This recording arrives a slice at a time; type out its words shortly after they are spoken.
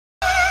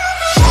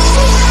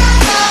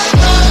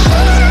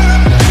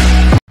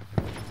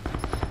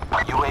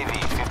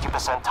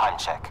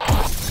check.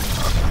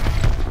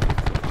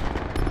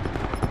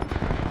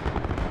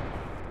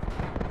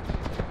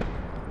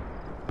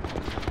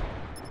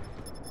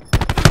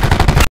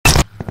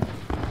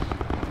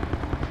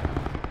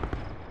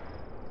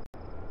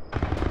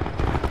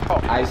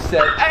 I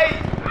said, hey!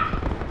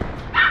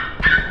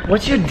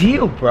 What's your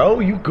deal, bro?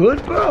 You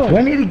good, bro? Do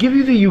I need to give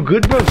you the you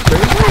good, bro survey?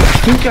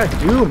 I think I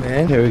do,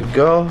 man. Here we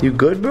go. You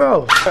good,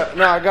 bro?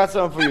 No, I got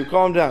something for you.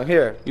 Calm down.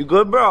 Here. You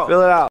good, bro?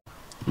 Fill it out.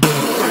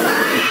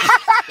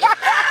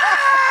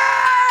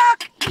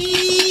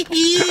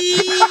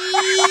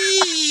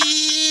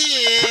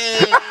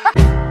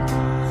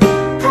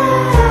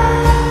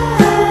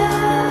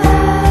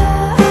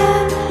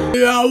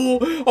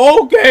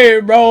 Okay,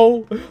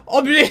 bro.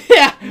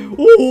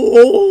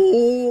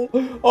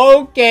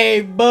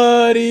 Okay,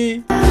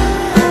 buddy.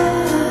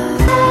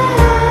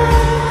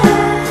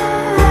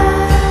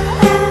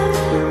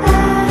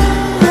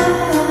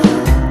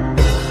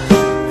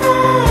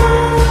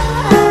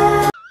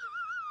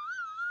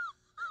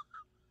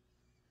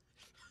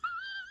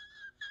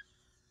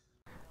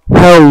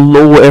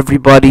 Hello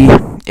everybody,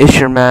 it's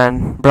your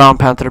man Brown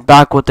Panther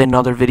back with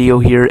another video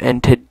here,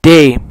 and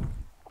today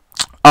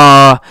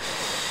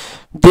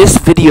this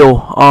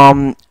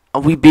video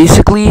we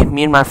basically,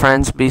 me and my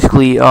friends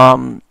basically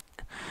what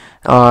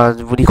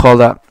do you call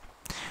that,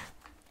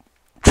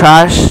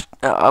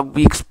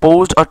 we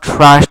exposed a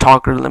trash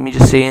talker. Let me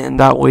just say it in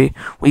that way.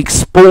 We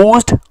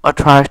exposed a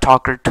trash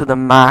talker to the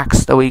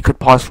max that we could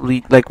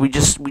possibly, like, we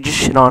just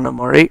shit on him.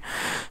 Alright,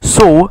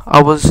 so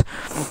I was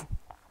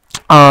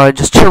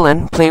just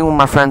chilling, playing with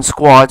my friend's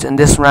squads, and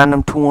this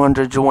random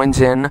 200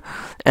 joins in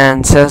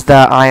and says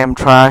that I am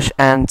trash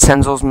and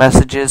sends those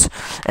messages,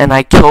 and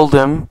I killed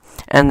him,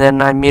 and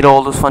then I made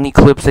all those funny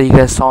clips that you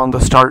guys saw in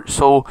the start.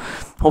 So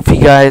hope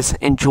you guys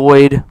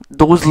enjoyed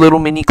those little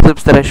mini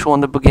clips that I show in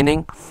the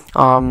beginning.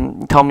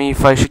 Tell me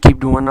if I should keep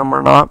doing them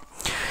or not.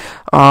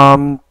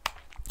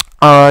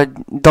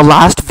 The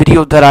last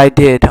video that I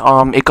did,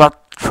 it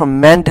got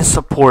tremendous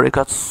support. It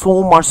got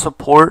so much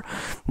support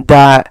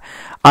that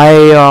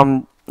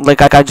I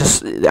think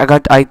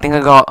I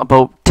got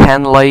about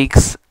 10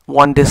 likes,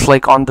 1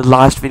 dislike on the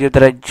last video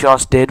that I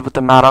just did with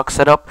the Maddox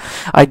setup.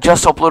 I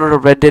just uploaded a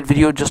Red Dead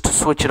video just to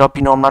switch it up.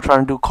 You know, I'm not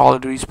trying to do Call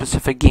of Duty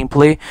specific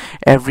gameplay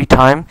every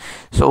time.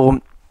 So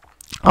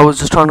I was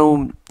just trying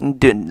to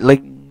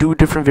do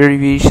different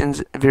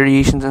variations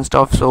and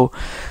stuff. So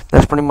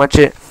that's pretty much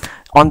it.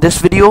 On this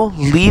video,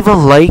 leave a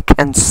like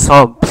and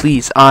sub,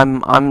 please.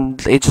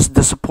 It's just,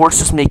 the support's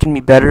just making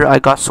me better. I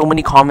got so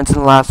many comments in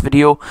the last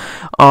video.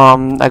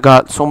 I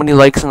got so many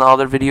likes in the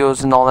other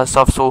videos and all that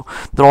stuff. So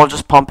they're all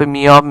just pumping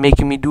me up,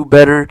 making me do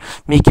better,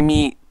 making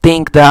me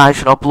think that I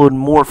should upload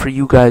more for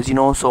you guys, you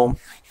know. So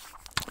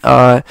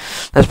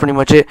that's pretty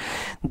much it.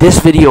 This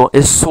video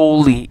is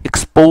solely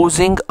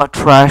exposing a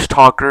trash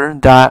talker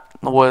that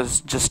was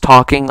just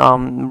talking a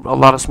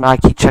lot of smack.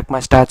 He checked my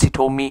stats. He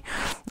told me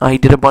he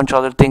did a bunch of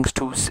other things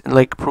to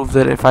like prove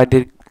that if I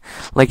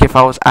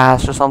was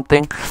ass or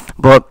something.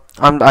 But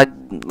I'm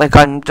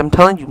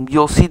telling you,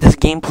 you'll see this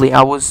gameplay.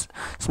 I was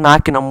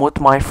smacking him with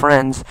my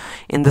friends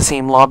in the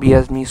same lobby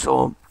as me,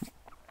 so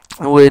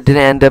it didn't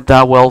end up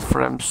that well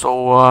for him.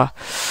 So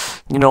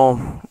you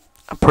know,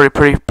 pray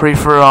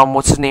for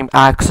what's his name,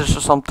 Axis or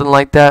something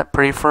like that.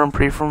 Pray for him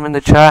in the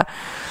chat.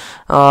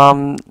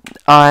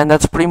 And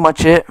that's pretty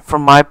much it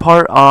from my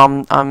part.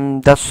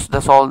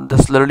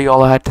 That's literally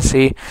all I had to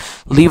say.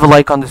 Leave a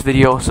like on this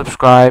video,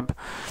 subscribe,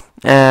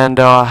 and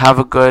have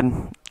a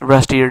good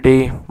rest of your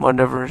day,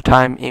 whatever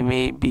time it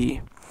may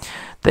be.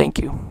 Thank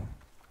you.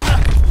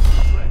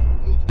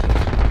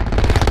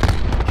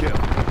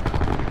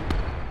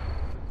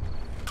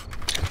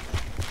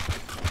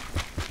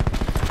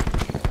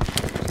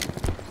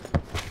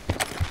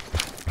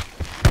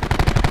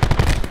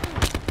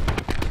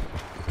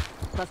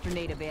 Cluster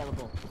nade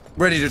available.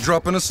 Ready to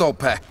drop an assault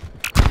pack.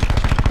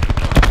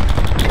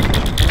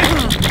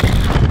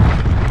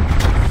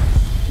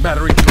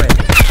 Battery ready.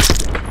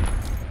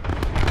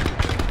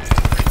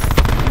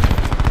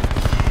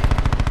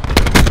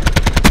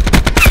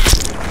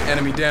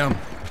 Enemy down.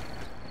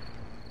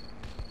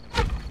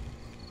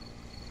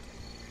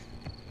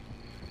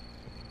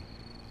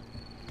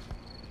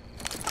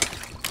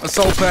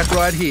 Assault pack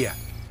right here.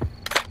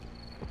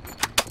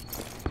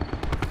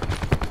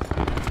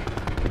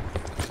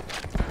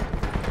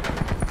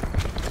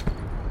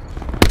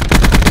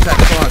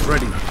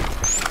 Ready.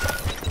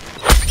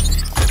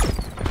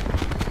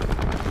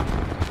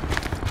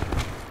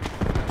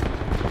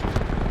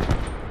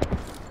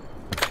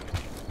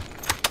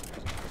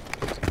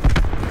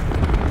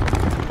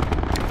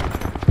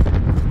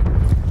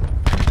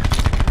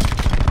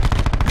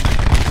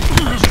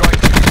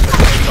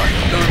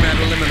 Nomad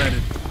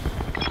eliminated.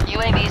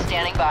 UAV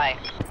standing by.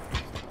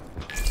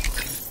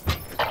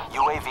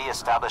 UAV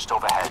established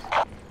overhead.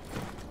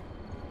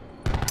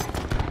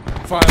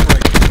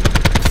 Firebreak.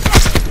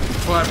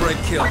 Firebreak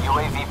kill.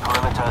 UAV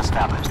perimeter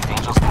established.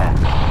 Angel's 10.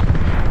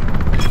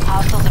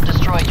 Hostiles have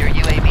destroyed your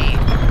UAV.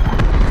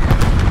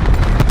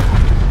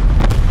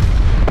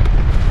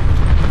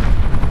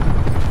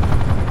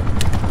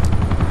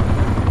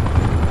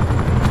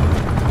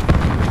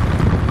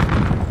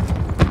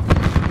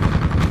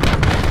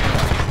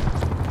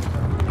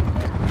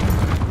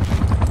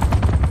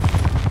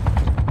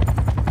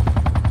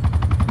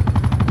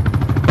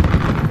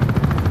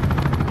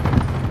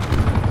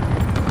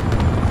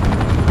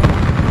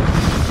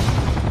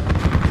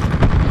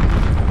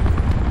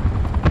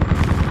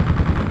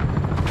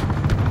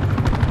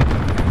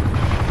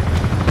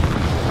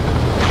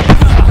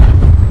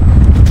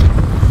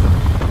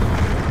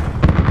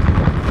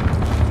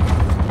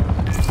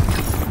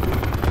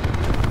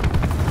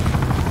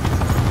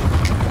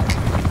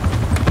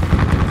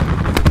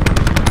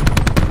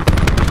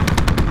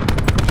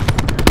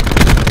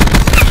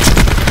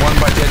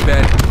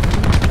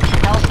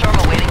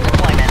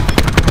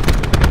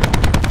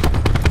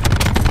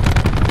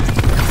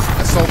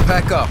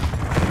 up.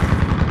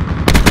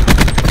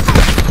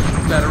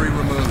 Battery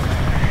removed.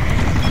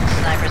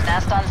 Sniper's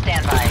nest on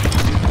standby.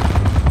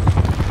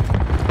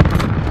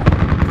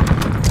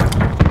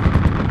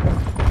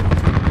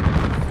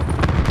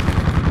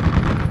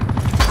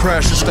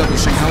 Crash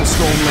establishing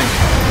Hellstorm link.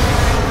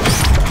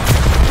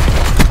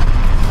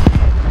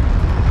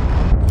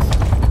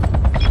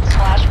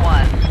 Slash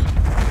 1.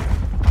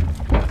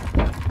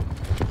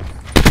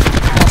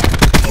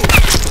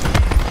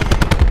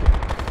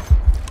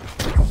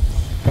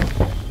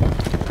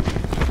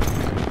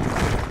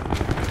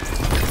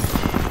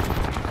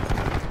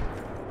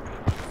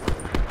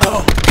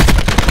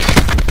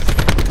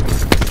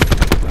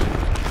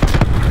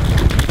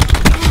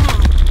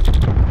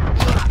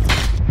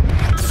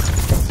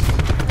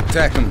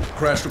 TACM,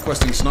 crash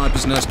requesting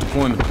sniper's nest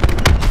deployment.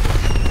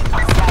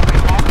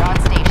 Sniper's nest on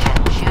station.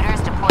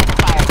 Shooters deploy to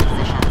fire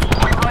positions.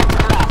 We're going to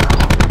the left.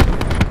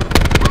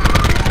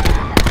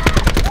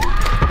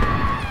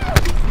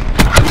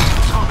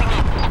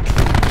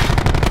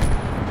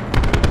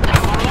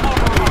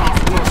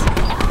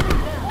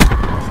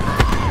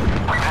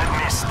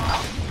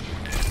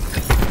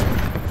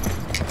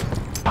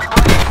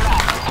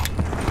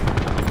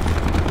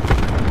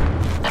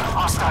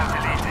 Hostile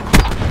deleted.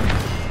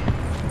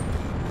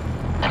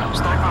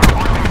 Sniper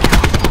reporting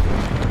kill.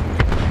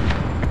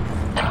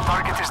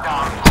 Target is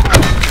down.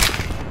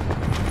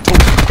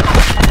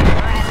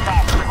 Bird is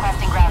back.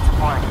 Requesting ground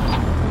support.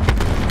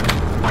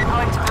 We're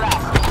going to the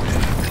left.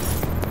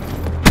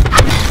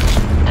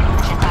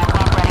 Chicago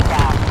running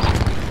down.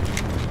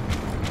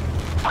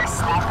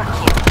 Sniper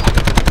kill.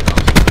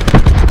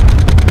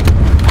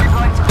 We're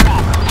going to the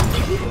left.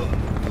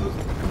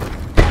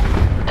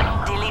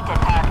 Deleted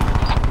target.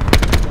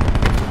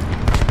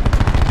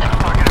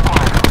 Target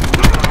acquired.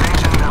 Within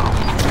range and now.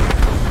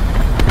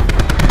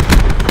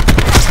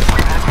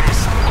 We have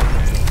missed.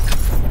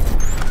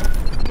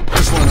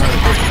 This one hurt.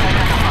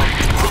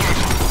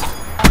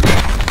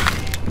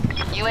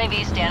 UAV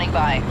standing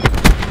by.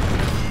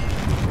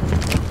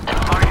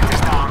 Target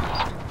is down.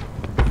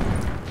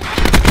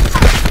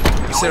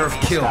 Seraph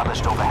UAV kill.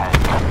 established overhead.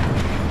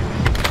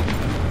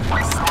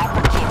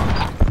 Sniper kill.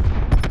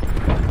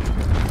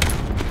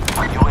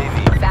 UAV.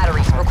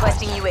 Battery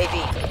requesting UAV.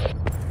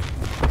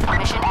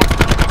 Mission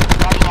executed.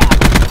 Ready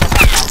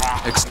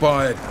out.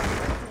 Expired.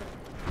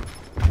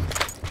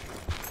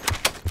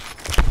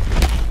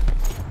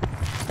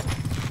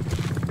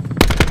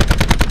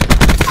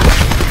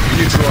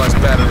 Neutralized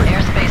battery.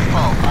 Airspace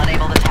full.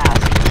 Unable to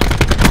task.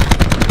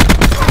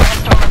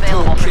 Storm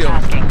available for Kill.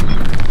 tasking.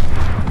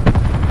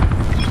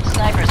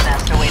 Sniper's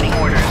nest awaiting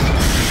orders.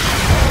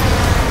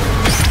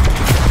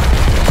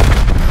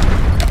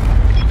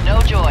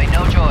 No joy,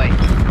 no joy.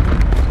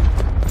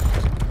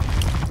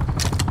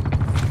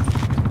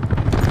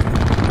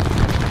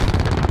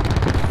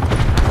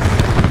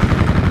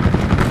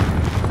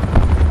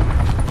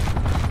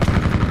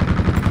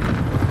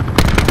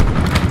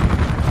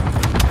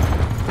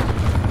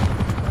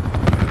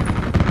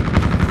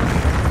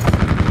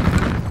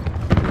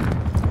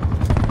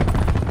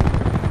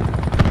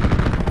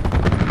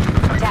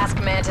 Task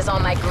Mantis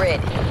on my grid.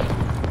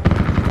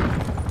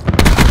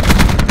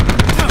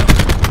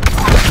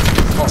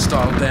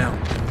 Hostile down.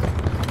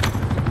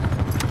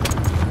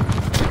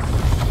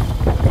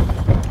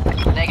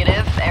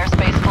 Negative.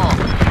 Airspace full.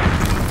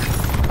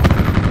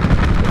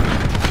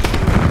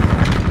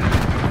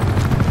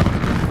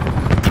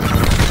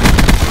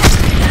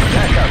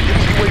 Back up. Give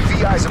me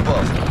UAV eyes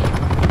above.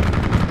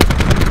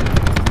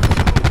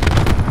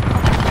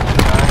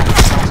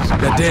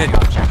 They're dead.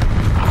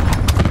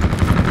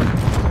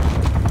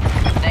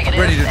 Negative.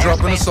 Ready to drop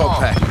an Airspace assault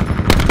full. pack.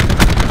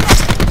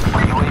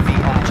 UAV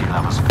energy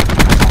levels.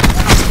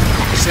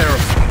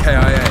 Seraph,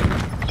 KIA.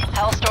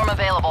 Hellstorm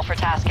available for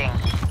tasking.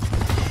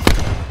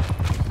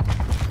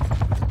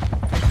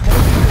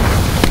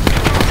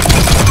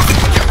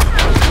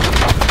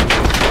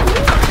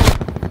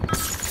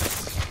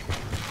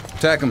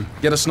 TACM,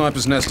 get a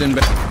sniper's nest in.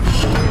 Sniper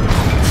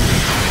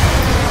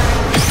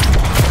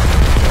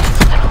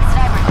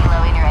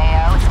kilo in your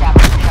AO.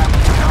 Establishing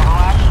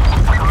Overwatch.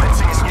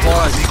 Commencing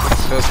Supplies.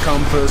 First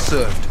come, first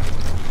served.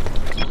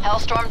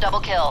 Hellstorm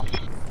double kill.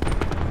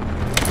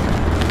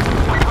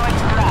 We're going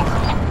to the left.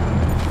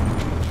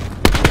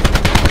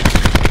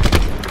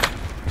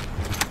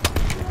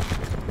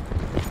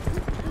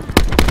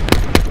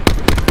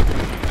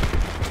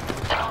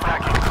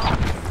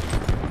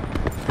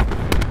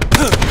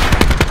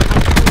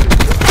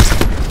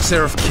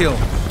 Seraph kill.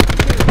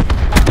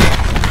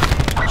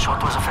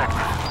 Shot was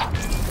effective.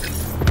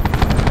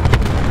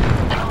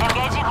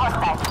 Engaging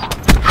hostile.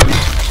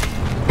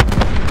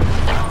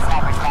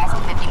 Sniper's nest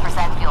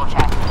 50% fuel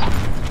check.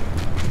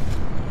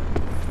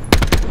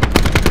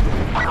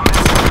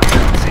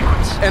 Commencing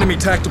sequence. Enemy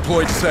TAC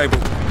deployed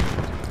disabled.